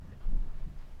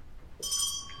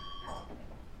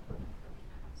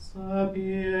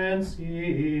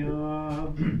Sapientia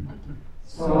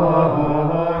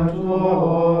Sanctorum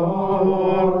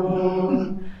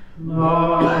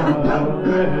Naret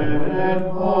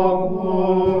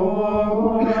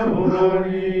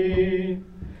Omni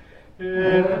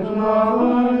et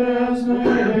Nares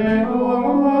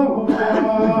Deorum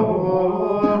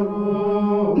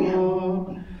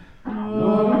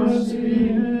Nos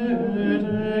et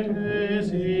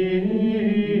Ecclesia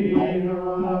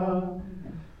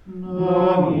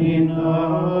nominatem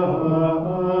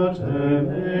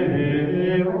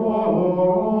eorum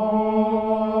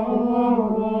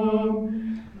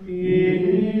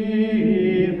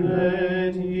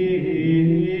vivet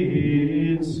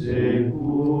in seculum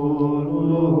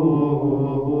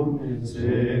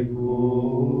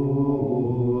seculi.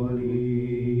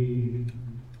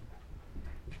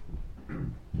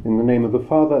 In the name of the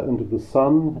Father, and of the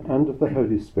Son, and of the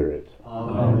Holy Spirit.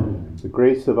 Amen. The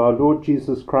grace of our Lord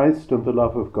Jesus Christ, and the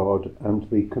love of God, and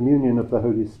the communion of the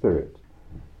Holy Spirit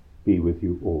be with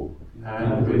you all.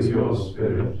 And with your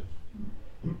spirit.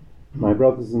 My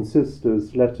brothers and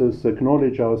sisters, let us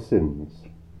acknowledge our sins,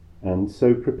 and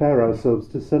so prepare ourselves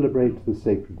to celebrate the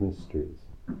sacred mysteries.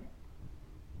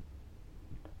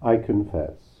 I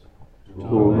confess to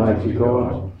Almighty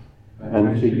God,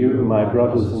 and to you, my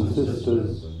brothers and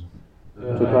sisters,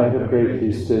 that I have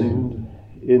greatly sinned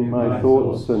in my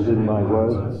thoughts and in my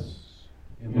words,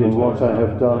 in what I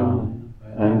have done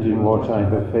and in what I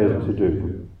have failed to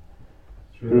do,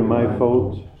 through my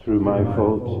fault, through my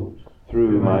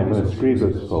most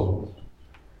grievous fault.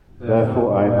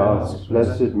 Therefore I ask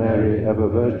Blessed Mary, ever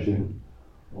Virgin,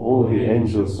 all the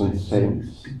angels and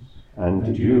saints,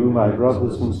 and you, my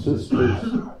brothers and sisters,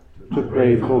 to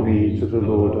pray for me to the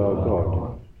Lord our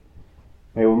God.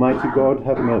 May Almighty God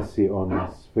have mercy on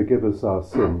us, forgive us our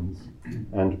sins,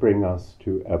 and bring us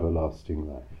to everlasting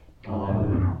life.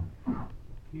 Amen.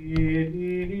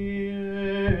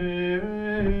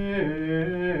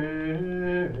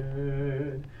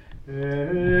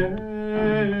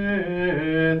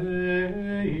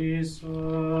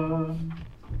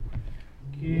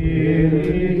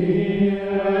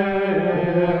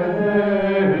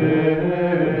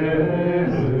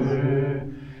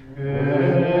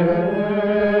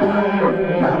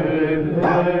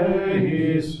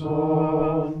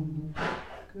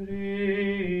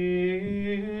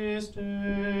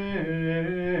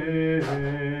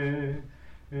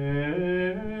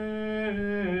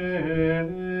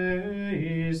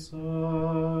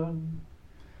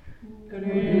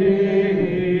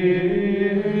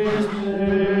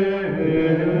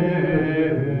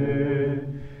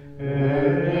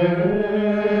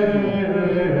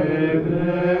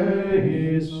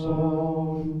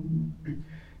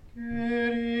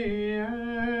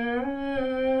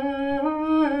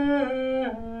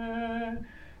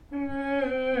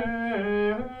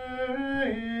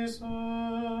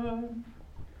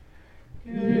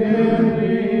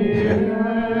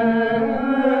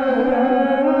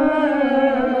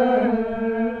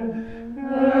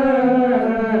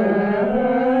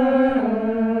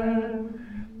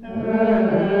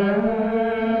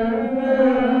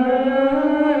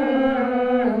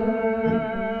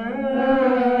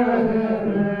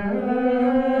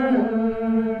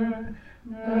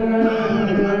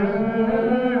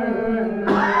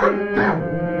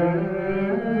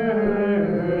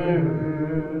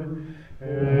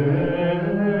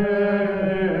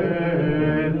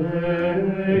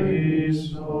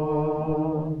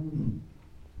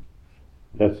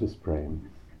 Let us pray.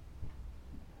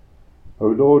 O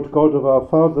Lord God of our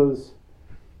fathers,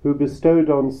 who bestowed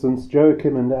on Saints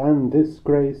Joachim and Anne this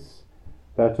grace,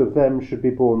 that of them should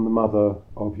be born the mother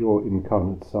of your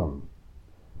incarnate Son,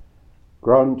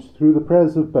 grant through the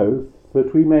prayers of both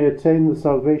that we may attain the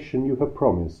salvation you have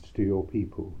promised to your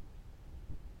people.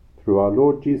 Through our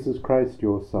Lord Jesus Christ,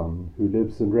 your Son, who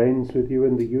lives and reigns with you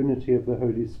in the unity of the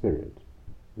Holy Spirit,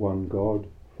 one God,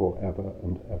 for ever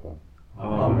and ever.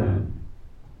 Amen.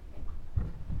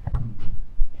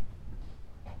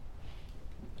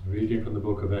 Reading from the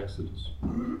book of Exodus.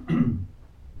 From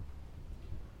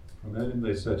Elim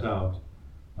they set out,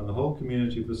 and the whole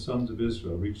community of the sons of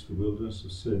Israel reached the wilderness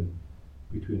of Sin,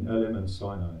 between Elim and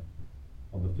Sinai,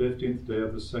 on the 15th day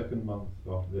of the second month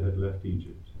after they had left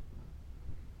Egypt.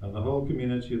 And the whole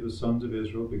community of the sons of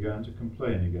Israel began to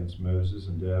complain against Moses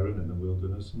and Aaron in the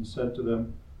wilderness, and said to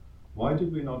them, Why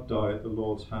did we not die at the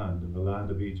Lord's hand in the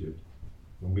land of Egypt,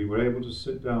 when we were able to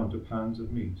sit down to pans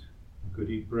of meat, and could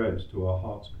eat bread to our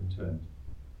heart's content?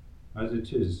 As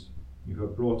it is, you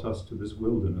have brought us to this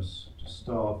wilderness to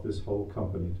starve this whole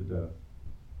company to death.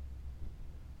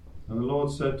 And the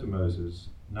Lord said to Moses,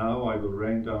 Now I will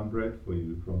rain down bread for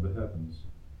you from the heavens.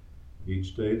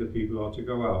 Each day the people are to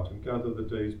go out and gather the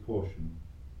day's portion.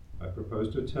 I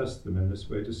propose to test them in this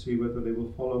way to see whether they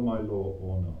will follow my law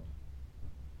or not.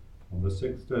 On the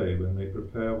 6th day, when they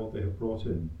prepare what they have brought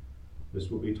in, this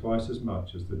will be twice as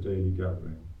much as the daily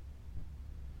gathering.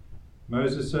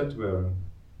 Moses said to Aaron,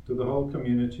 to the whole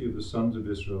community of the sons of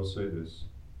Israel say this: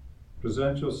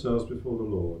 present yourselves before the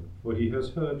Lord, for he has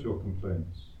heard your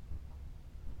complaints.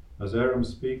 As Aaron was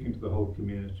speaking to the whole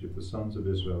community of the sons of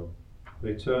Israel,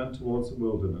 they turned towards the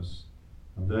wilderness,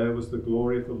 and there was the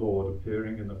glory of the Lord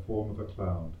appearing in the form of a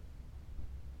cloud.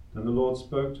 Then the Lord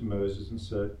spoke to Moses and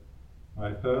said, I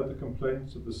have heard the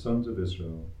complaints of the sons of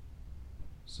Israel.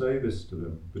 Say this to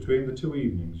them: between the 2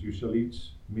 evenings you shall eat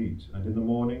meat, and in the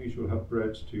morning you shall have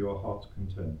bread to your heart's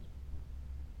content.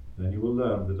 Then you will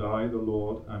learn that I, the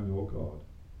Lord, am your God.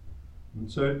 And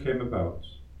so it came about.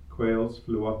 Quails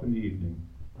flew up in the evening,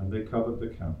 and they covered the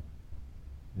camp.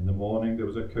 In the morning there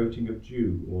was a coating of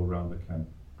dew all round the camp.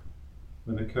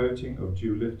 When the coating of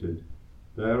dew lifted,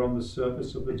 there on the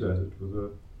surface of the desert was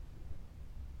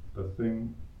a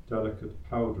thing delicate,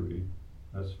 powdery,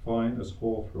 as fine as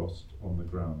hoarfrost on the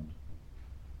ground.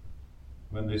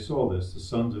 When they saw this, the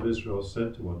sons of Israel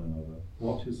said to one another,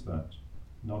 what is that?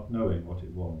 Not knowing what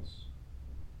it was.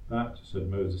 That, said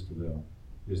Moses to them,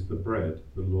 is the bread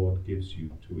the Lord gives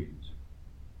you to eat.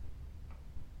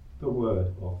 The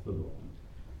word of the Lord.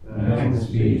 Thanks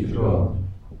be to God.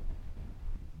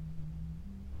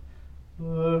 The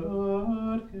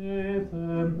Lord gave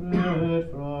them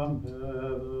bread from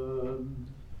heaven.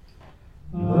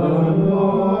 The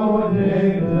Lord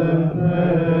gave them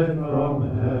bread from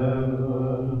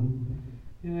heaven.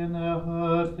 In their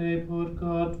heart they put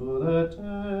God to the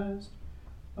test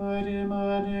by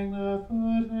demanding the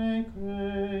food they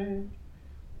craved.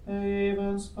 They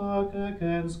even spoke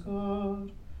against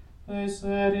God. They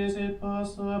said, is it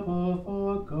possible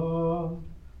for God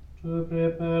to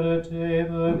prepare a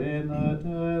table in the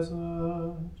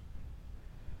desert?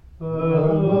 The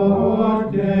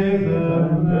Lord gave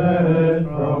them bread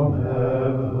from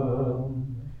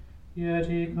heaven. Yet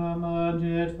he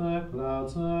commanded the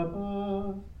clouds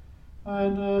above,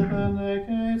 and opened the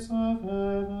gates of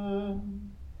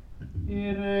heaven.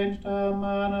 He rained down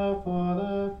manna for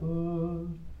their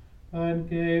food, and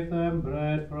gave them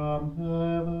bread from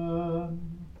heaven.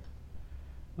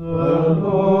 The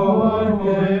Lord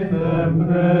gave them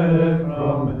bread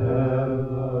from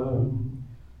heaven.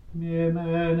 Mere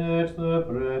men ate the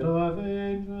bread of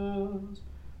angels.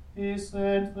 He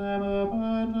sent them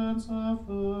abundance of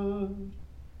food.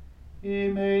 He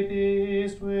made the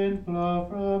east wind blow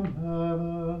from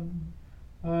heaven,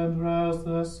 and roused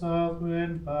the south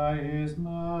wind by his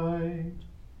might.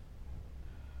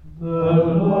 The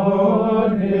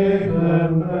Lord gave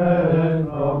them bread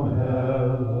from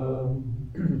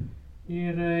heaven. He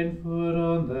rained food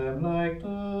on them like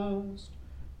dust,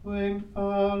 winged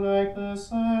fowl like the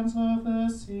sands of the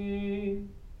sea.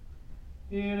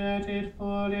 He let it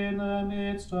fall in the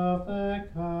midst of the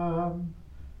camp,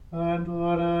 and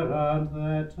all around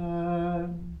their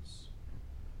tents.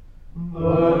 The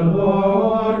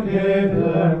Lord gave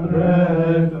them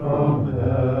bread from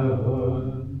heaven.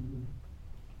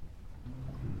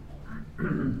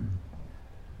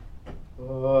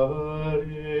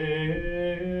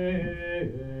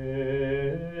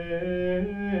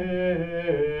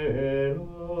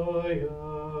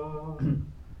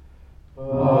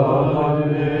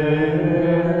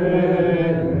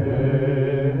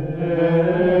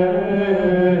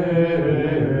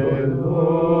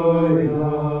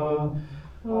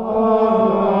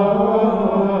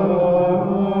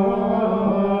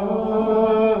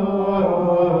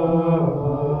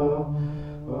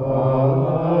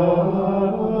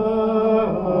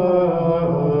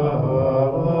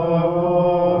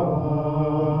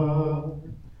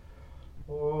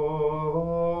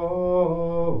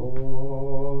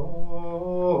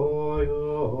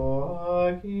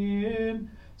 Joachim,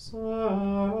 Sancte,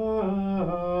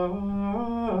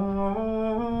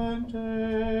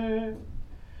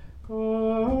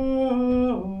 Coniux,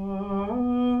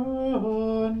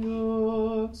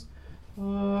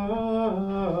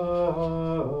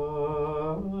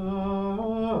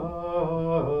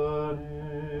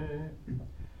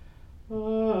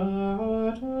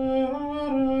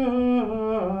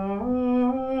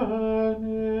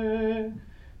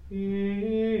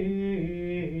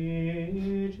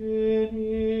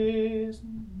 Virginis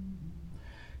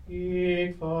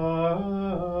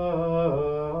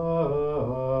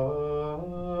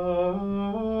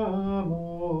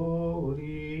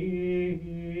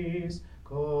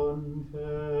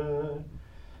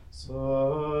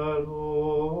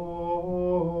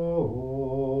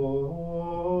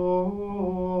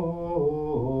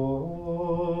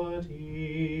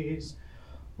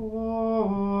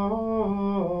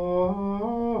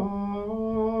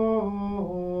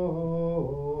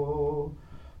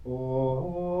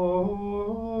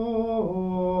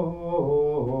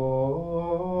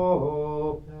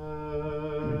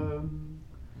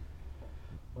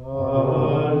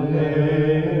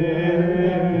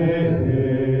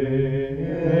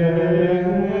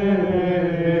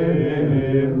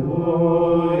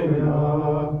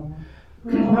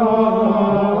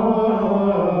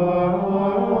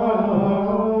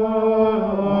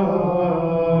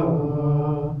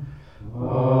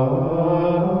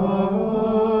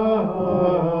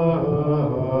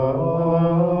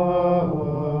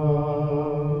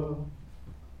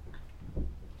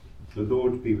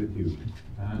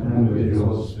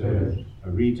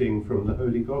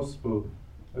Gospel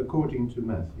according to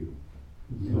Matthew.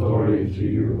 Glory to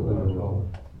you, O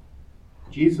Lord.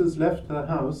 Jesus left the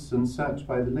house and sat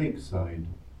by the lakeside.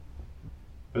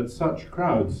 But such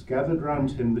crowds gathered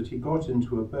round him that he got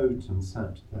into a boat and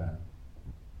sat there.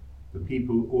 The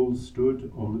people all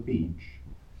stood on the beach,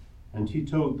 and he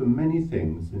told them many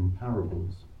things in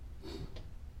parables.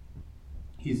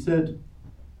 He said,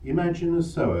 "Imagine a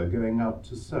sower going out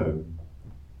to sow.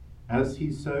 As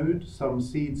he sowed, some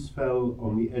seeds fell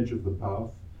on the edge of the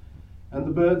path, and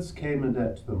the birds came and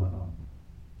ate them up.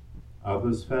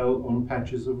 Others fell on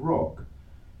patches of rock,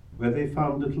 where they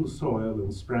found little soil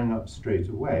and sprang up straight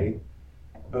away,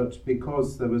 but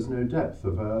because there was no depth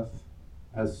of earth,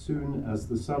 as soon as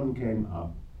the sun came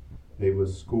up, they were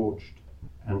scorched,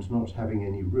 and not having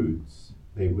any roots,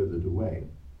 they withered away.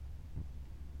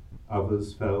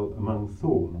 Others fell among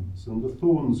thorns, and the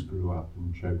thorns grew up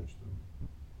and choked them.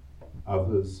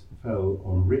 Others fell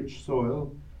on rich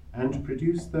soil and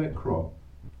produced their crop,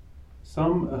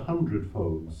 some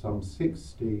 100-fold, some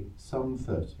 60, some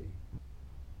 30.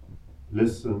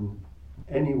 Listen,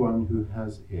 anyone who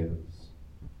has ears."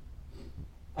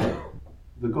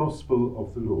 The Gospel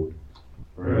of the Lord.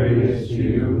 Praise to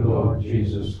you, Lord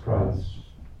Jesus Christ.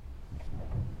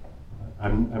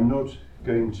 I'm not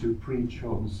going to preach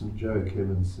on St. Joachim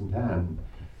and St. Anne.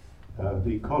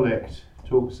 The collect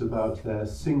talks about their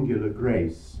singular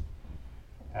grace,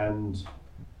 and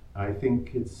I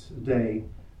think it's a day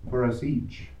for us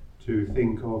each to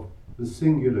think of the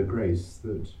singular grace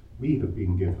that we have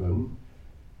been given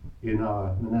in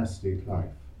our monastic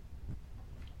life.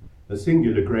 A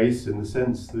singular grace in the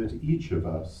sense that each of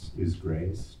us is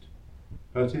graced,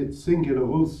 but it's singular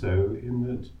also in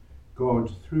that God,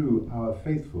 through our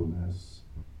faithfulness,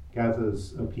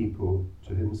 gathers a people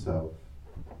to himself,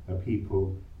 a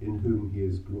people in whom he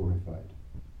is glorified.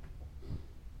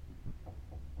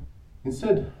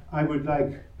 Instead, I would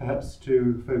like perhaps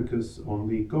to focus on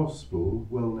the Gospel,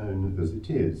 well known as it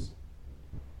is.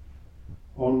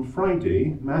 On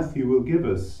Friday, Matthew will give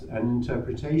us an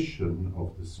interpretation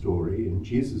of the story in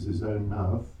Jesus' own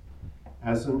mouth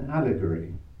as an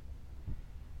allegory.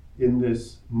 In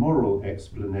this moral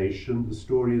explanation, the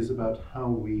story is about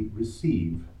how we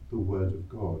receive the Word of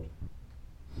God.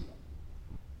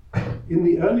 In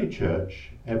the early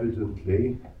church,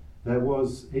 evidently, there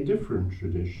was a different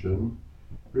tradition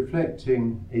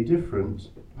reflecting a different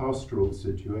pastoral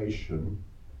situation,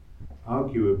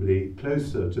 arguably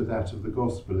closer to that of the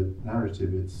gospel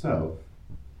narrative itself.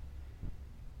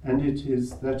 And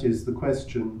that is the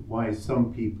question why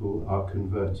some people are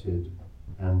converted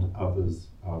and others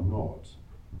are not.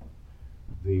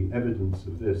 The evidence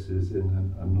of this is in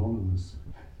an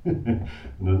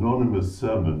anonymous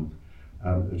sermon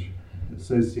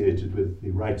associated with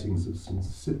the writings of St.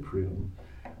 Cyprian,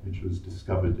 which was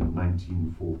discovered in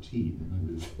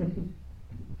 1914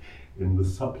 in the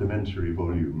supplementary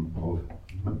volume of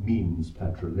Means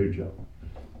Patrologia.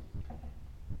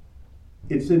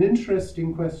 It's an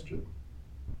interesting question,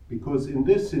 because in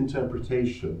this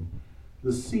interpretation,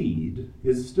 the seed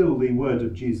is still the word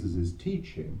of Jesus'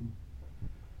 teaching,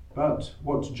 but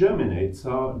what germinates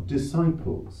are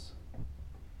disciples,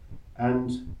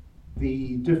 and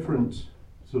the different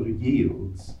sort of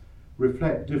yields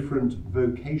reflect different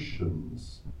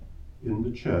vocations in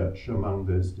the church among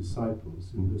those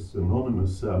disciples. In this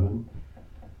anonymous sermon,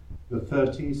 the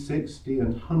 30, 60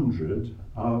 and 100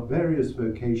 are various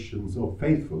vocations of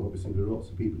faithful. Obviously there are lots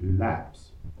of people who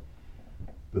lapse.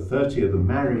 The 30 are the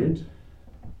married,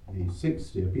 the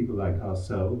 60 are people like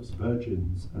ourselves,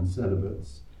 virgins and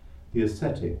celibates, the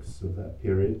ascetics of that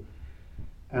period,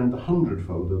 and the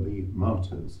 100-fold are the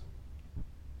martyrs.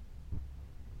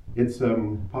 It's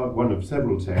part one of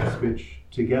several texts which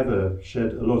together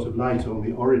shed a lot of light on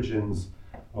the origins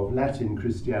of Latin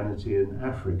Christianity in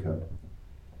Africa,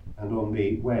 and on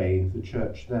the way the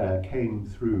church there came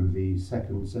through the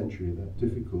 2nd century, that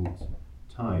difficult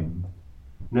time,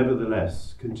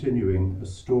 nevertheless continuing a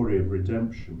story of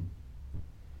redemption.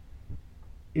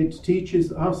 It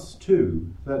teaches us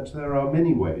too that there are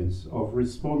many ways of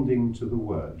responding to the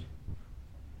word,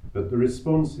 but the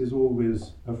response is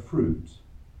always a fruit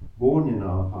born in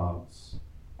our hearts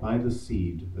by the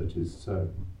seed that is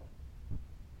sown.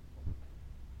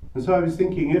 And so I was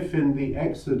thinking, if in the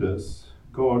Exodus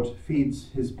God feeds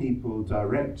his people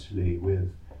directly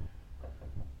with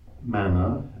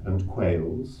manna and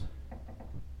quails,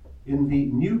 in the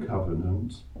New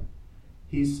Covenant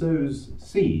he sows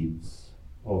seeds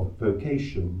of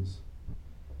vocations,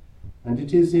 and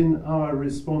it is in our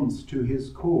response to his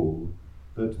call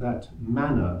that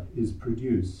manna is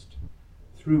produced,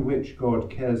 through which God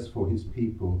cares for his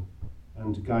people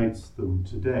and guides them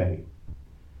today.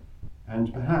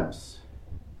 And perhaps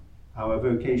our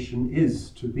vocation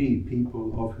is to be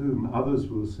people of whom others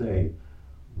will say,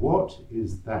 "What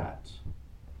is that?"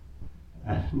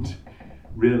 and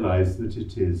realize that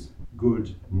it is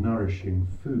good, nourishing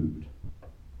food.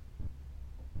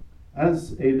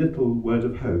 As a little word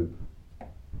of hope,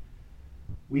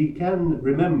 we can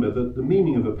remember that the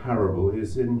meaning of a parable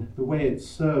is in the way it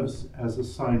serves as a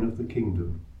sign of the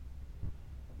kingdom,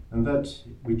 and that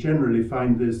we generally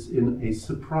find this in a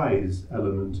surprise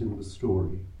element in the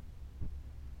story.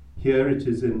 Here it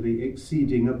is in the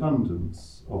exceeding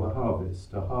abundance of a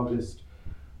harvest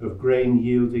of grain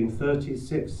yielding 30,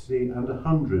 60, and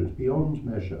 100 beyond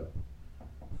measure,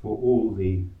 for all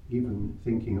the, even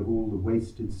thinking of all the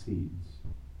wasted seeds.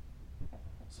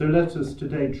 So let us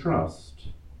today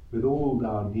trust with all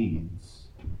our needs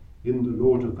in the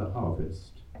Lord of the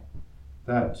harvest,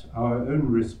 that our own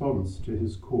response to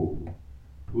his call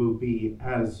will be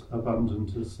as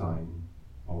abundant a sign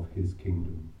of his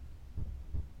kingdom.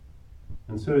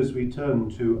 And so as we turn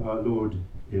to our Lord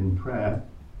in prayer,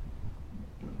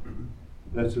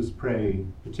 let us pray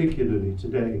particularly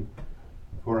today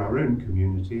for our own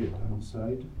community at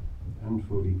Downside and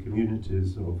for the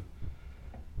communities of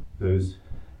those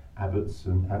abbots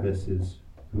and abbesses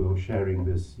who are sharing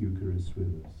this Eucharist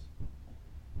with us.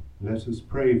 Let us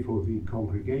pray for the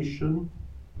congregation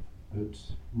that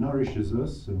nourishes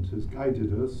us and has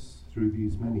guided us through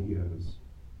these many years.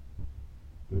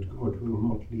 But God will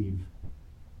not leave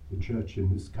the church in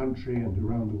this country and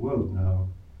around the world now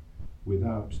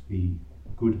without the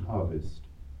good harvest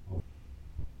of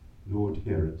Lord,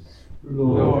 hear us.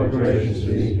 Lord,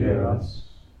 graciously hear us.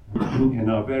 In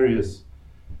our various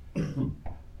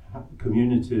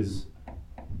communities,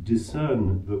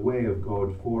 discern the way of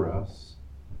God for us.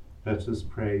 Let us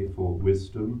pray for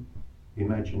wisdom,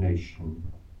 imagination,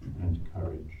 and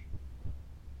courage.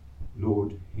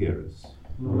 Lord, hear us.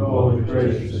 Lord,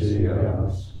 graciously hear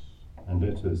us. And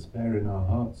let us bear in our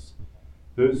hearts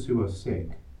those who are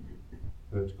sick,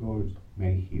 that God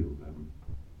may heal them.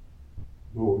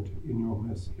 Lord, in your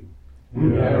mercy,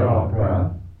 hear our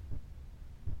prayer.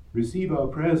 Receive our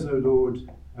prayers, O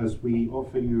Lord, as we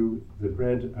offer you the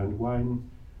bread and wine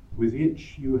with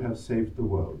which you have saved the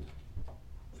world.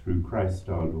 Through Christ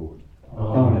our Lord.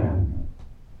 Amen.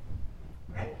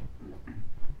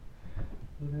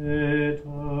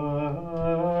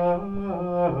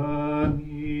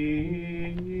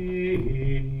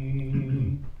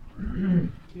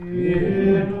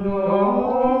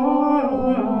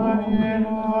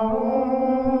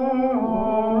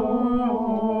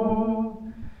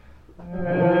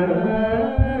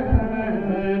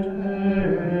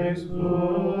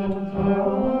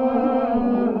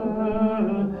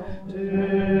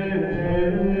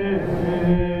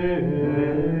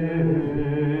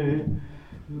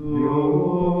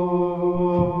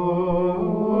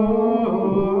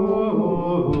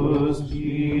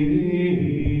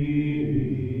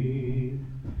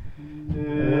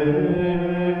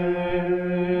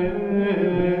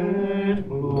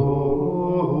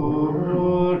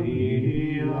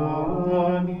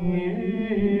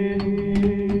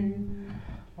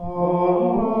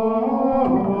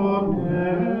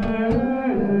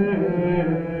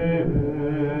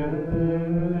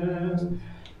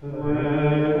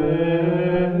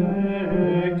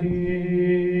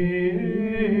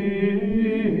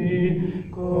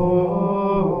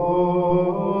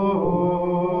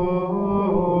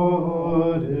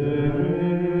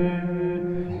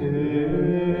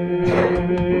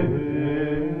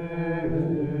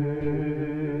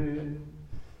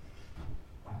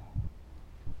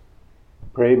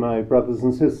 Pray, my brothers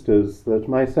and sisters, that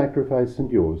my sacrifice and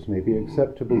yours may be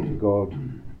acceptable to God,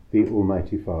 the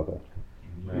Almighty Father.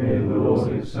 May the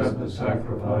Lord accept the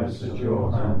sacrifice at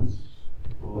your hands,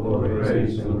 for the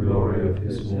praise and glory of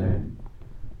his name,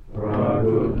 for our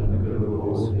good and the good of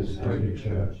all his holy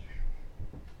church.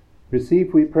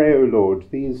 Receive, we pray, O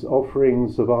Lord, these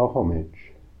offerings of our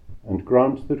homage, and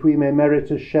grant that we may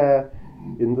merit a share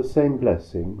in the same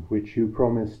blessing which you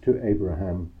promised to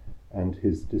Abraham and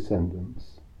his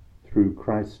descendants, through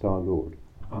Christ our Lord.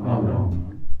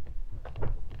 Amen.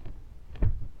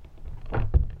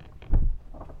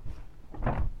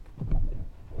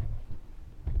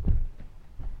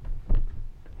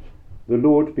 The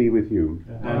Lord be with you.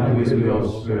 And with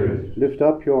your spirit. Lift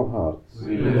up your hearts.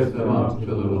 We lift them up to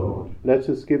the Lord. Let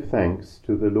us give thanks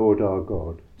to the Lord our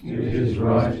God. It is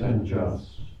right and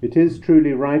just. It is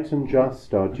truly right and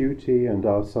just, our duty and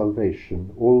our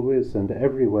salvation, always and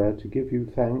everywhere to give you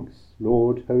thanks,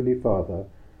 Lord, Holy Father,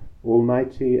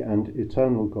 Almighty and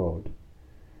eternal God.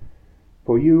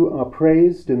 For you are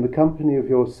praised in the company of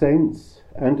your saints,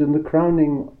 and in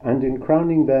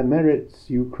crowning their merits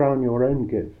you crown your own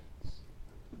gifts.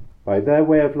 By their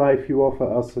way of life you offer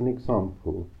us an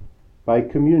example. By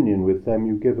communion with them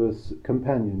you give us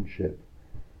companionship.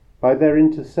 By their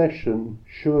intercession,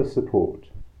 sure support.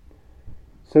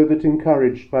 So that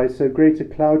encouraged by so great a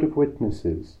cloud of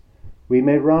witnesses, we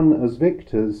may run as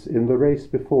victors in the race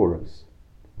before us,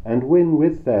 and win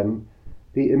with them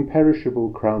the imperishable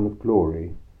crown of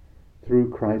glory, through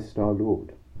Christ our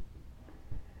Lord.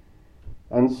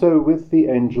 And so with the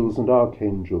angels and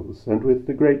archangels, and with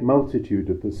the great multitude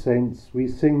of the saints, we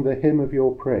sing the hymn of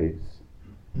your praise,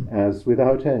 as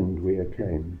without end we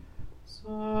acclaim.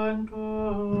 Sanctus,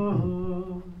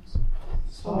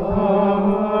 Sanctus,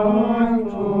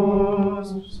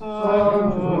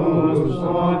 Sanctus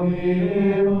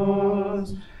Dominus,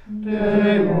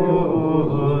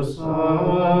 Deus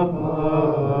Sabaoth,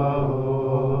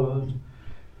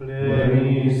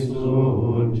 plenis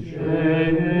sunt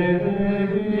caeli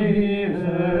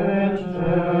et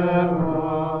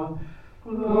terra,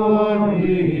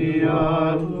 gloria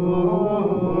tua.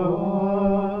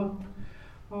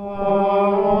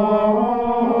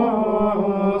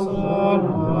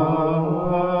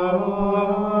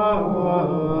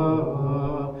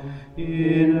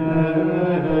 In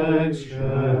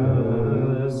excelsis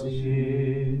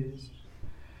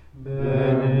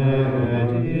benedictus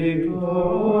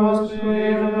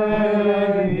venit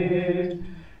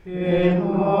in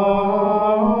nomine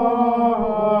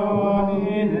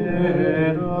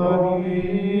Domini.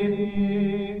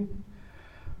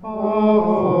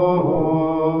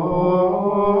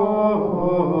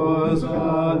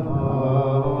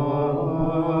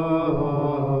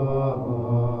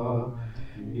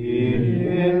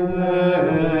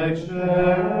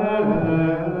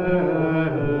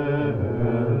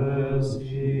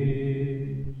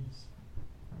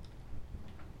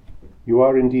 You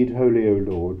are indeed holy, O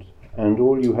Lord, and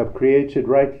all you have created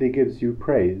rightly gives you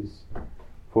praise.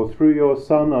 For through your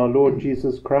Son, our Lord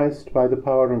Jesus Christ, by the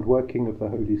power and working of the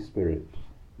Holy Spirit,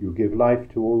 you give life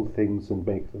to all things and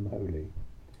make them holy.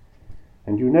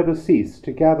 And you never cease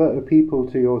to gather a people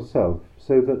to yourself,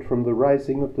 so that from the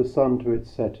rising of the sun to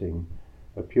its setting,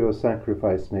 a pure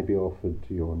sacrifice may be offered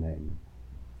to your name.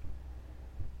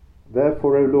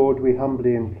 Therefore, O Lord, we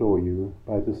humbly implore you,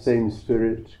 by the same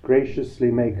Spirit,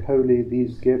 graciously make holy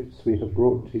these gifts we have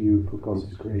brought to you for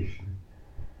consecration,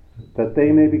 that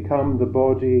they may become the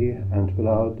body and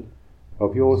blood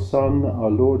of your Son, our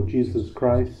Lord Jesus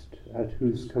Christ, at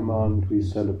whose command we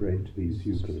celebrate these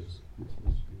Eucharists.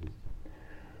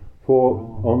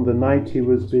 For on the night he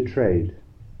was betrayed,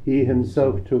 he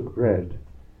himself took bread,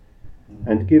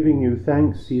 and giving you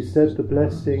thanks, he said the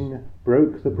blessing,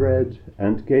 broke the bread,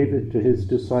 and gave it to his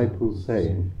disciples,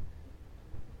 saying,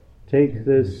 "Take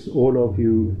this, all of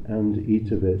you, and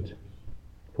eat of it,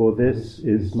 for this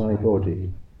is my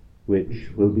body,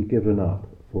 which will be given up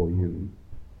for you."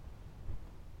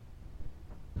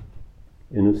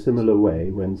 In a similar way,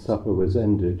 when supper was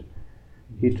ended,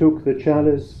 he took the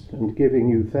chalice, and giving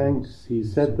you thanks, he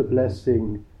said the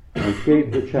blessing, and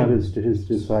gave the chalice to his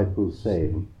disciples,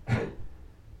 saying,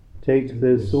 "Take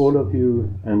this, all of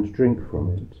you, and drink from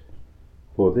it,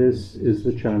 for this is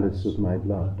the chalice of my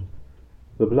blood,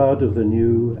 the blood of the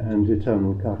new and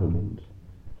eternal covenant,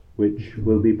 which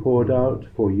will be poured out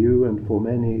for you and for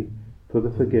many for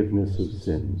the forgiveness of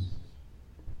sins.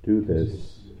 Do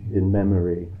this in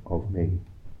memory of me."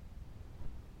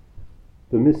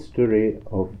 The mystery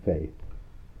of faith.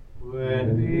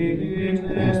 When we eat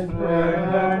this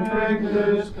bread and drink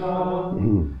this cup,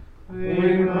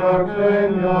 we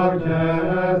proclaim your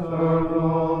death, O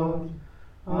Lord,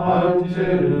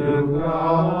 until you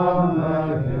come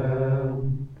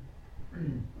again.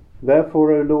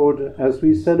 Therefore, O Lord, as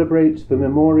we celebrate the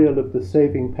memorial of the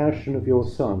saving passion of your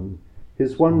Son,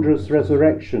 his wondrous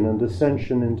resurrection and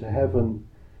ascension into heaven,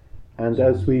 and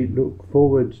as we look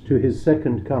forward to his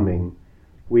second coming,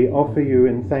 we offer you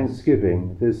in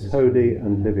thanksgiving this holy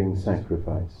and living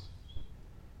sacrifice.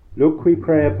 Look, we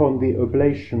pray, upon the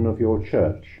oblation of your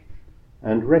Church,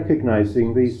 and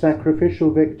recognizing the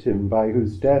sacrificial victim by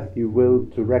whose death you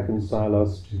willed to reconcile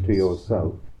us to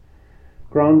yourself,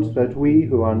 grant that we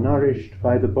who are nourished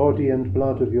by the body and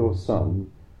blood of your Son,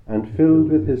 and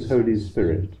filled with his Holy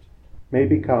Spirit, may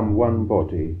become one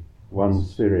body, one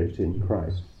spirit in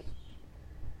Christ.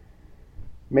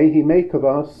 May he make of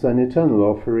us an eternal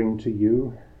offering to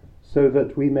you, so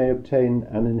that we may obtain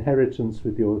an inheritance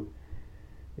with your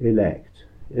elect,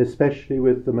 especially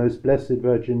with the most blessed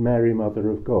Virgin Mary, Mother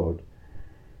of God,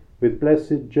 with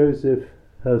blessed Joseph,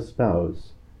 her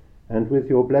spouse, and with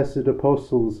your blessed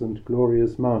apostles and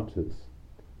glorious martyrs,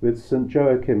 with St.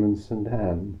 Joachim and St.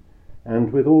 Anne,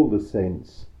 and with all the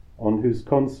saints, on whose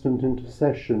constant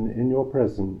intercession in your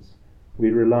presence we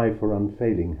rely for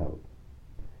unfailing help.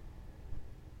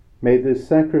 May this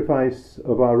sacrifice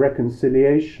of our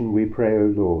reconciliation, we pray, O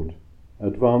Lord,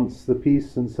 advance the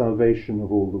peace and salvation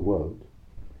of all the world.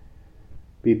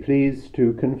 Be pleased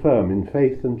to confirm in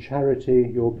faith and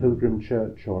charity your pilgrim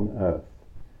church on earth.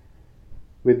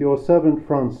 With your servant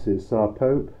Francis, our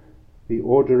Pope, the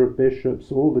order of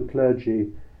bishops, all the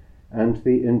clergy, and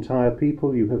the entire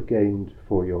people you have gained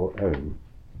for your own.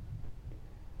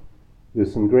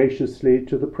 Listen graciously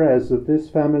to the prayers of this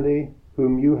family,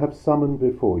 whom you have summoned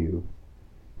before you.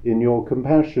 In your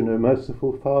compassion, O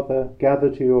merciful Father, gather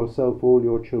to yourself all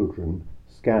your children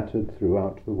scattered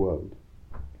throughout the world.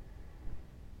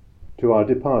 To our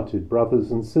departed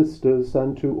brothers and sisters,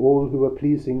 and to all who are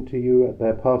pleasing to you at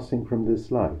their passing from this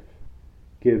life,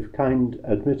 give kind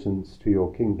admittance to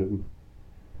your kingdom.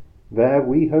 There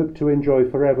we hope to enjoy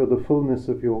forever the fullness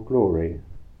of your glory,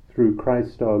 through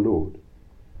Christ our Lord,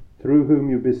 through whom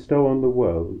you bestow on the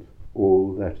world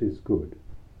all that is good.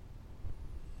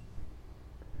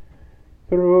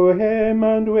 Through him,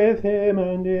 and with him,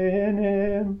 and in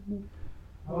him,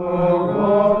 O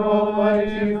God,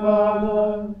 Almighty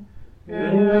Father,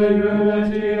 in the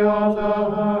unity of the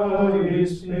Holy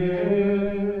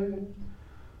Spirit,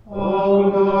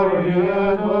 all glory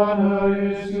and honor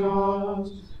is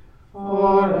yours,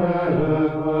 forever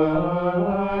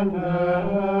and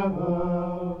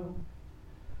ever.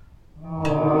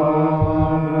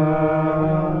 Amen.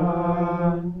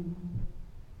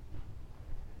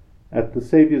 At the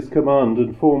Saviour's command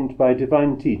and formed by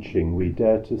divine teaching, we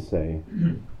dare to say,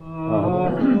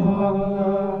 Our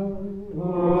Father, who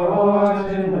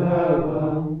art in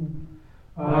heaven,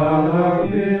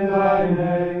 hallowed be thy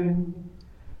name.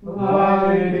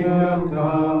 Thy kingdom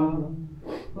come,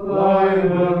 thy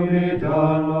will be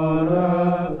done on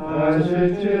earth as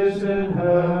it is in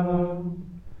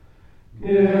heaven.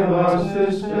 Give us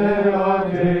this day our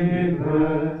daily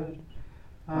bread,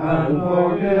 and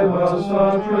forgive us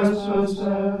our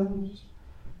trespasses,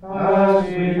 as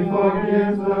we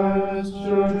forgive those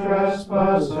who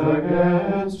trespass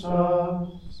against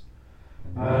us.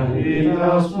 And lead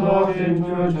us not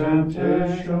into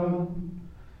temptation,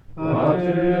 but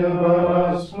deliver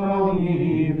us from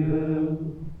evil.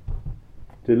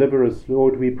 Deliver us,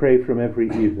 Lord, we pray, from every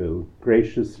evil.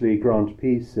 Graciously grant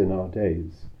peace in our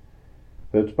days,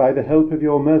 that by the help of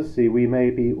your mercy we may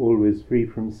be always free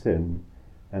from sin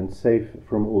and safe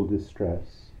from all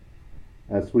distress,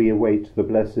 as we await the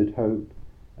blessed hope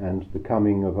and the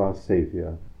coming of our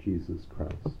Saviour, Jesus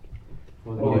Christ.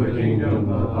 For the kingdom,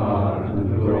 the power,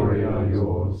 and the glory are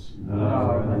yours,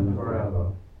 now and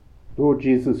forever. Lord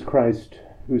Jesus Christ,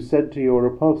 who said to your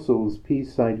apostles,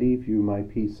 "Peace I leave you, my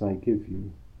peace I give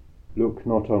you," look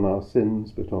not on our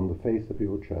sins, but on the faith of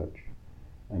your Church,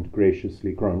 and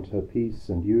graciously grant her peace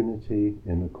and unity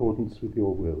in accordance with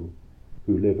your will,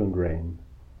 who live and reign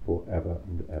for ever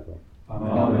and ever.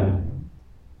 Amen.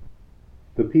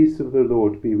 The peace of the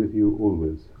Lord be with you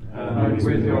always. And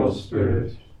with your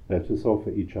spirit. Let us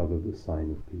offer each other the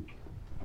sign of peace.